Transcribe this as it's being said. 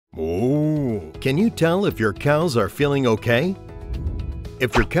Ooh, can you tell if your cows are feeling okay?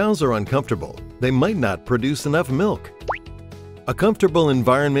 If your cows are uncomfortable, they might not produce enough milk. A comfortable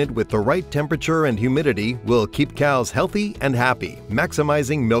environment with the right temperature and humidity will keep cows healthy and happy,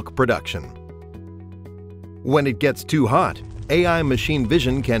 maximizing milk production. When it gets too hot, AI machine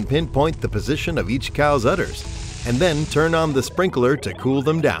vision can pinpoint the position of each cow's udders and then turn on the sprinkler to cool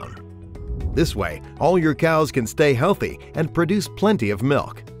them down. This way, all your cows can stay healthy and produce plenty of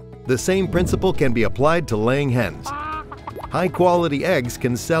milk. The same principle can be applied to laying hens. High-quality eggs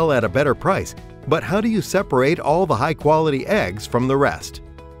can sell at a better price, but how do you separate all the high-quality eggs from the rest?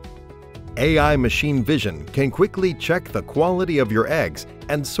 AI machine vision can quickly check the quality of your eggs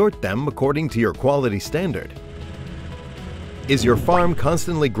and sort them according to your quality standard. Is your farm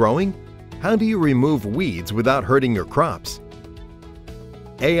constantly growing? How do you remove weeds without hurting your crops?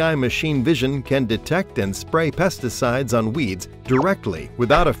 AI machine vision can detect and spray pesticides on weeds directly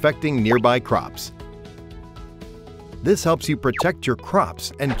without affecting nearby crops. This helps you protect your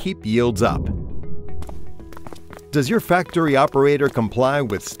crops and keep yields up. Does your factory operator comply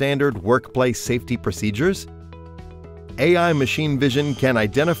with standard workplace safety procedures? AI machine vision can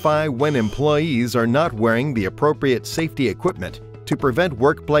identify when employees are not wearing the appropriate safety equipment to prevent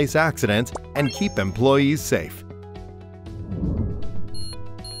workplace accidents and keep employees safe.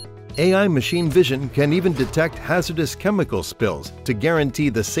 AI machine vision can even detect hazardous chemical spills to guarantee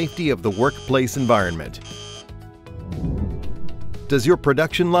the safety of the workplace environment. Does your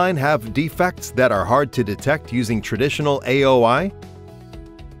production line have defects that are hard to detect using traditional AOI?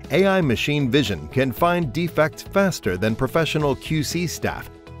 AI machine vision can find defects faster than professional QC staff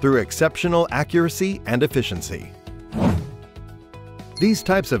through exceptional accuracy and efficiency. These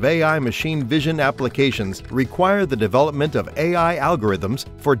types of AI machine vision applications require the development of AI algorithms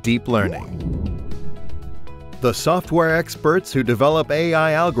for deep learning. The software experts who develop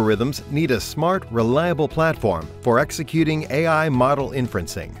AI algorithms need a smart, reliable platform for executing AI model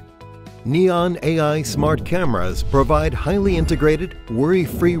inferencing. Neon AI smart cameras provide highly integrated,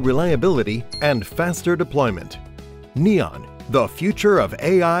 worry-free reliability and faster deployment. Neon, the future of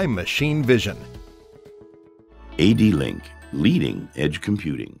AI machine vision. ADLINK, leading edge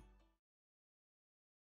computing.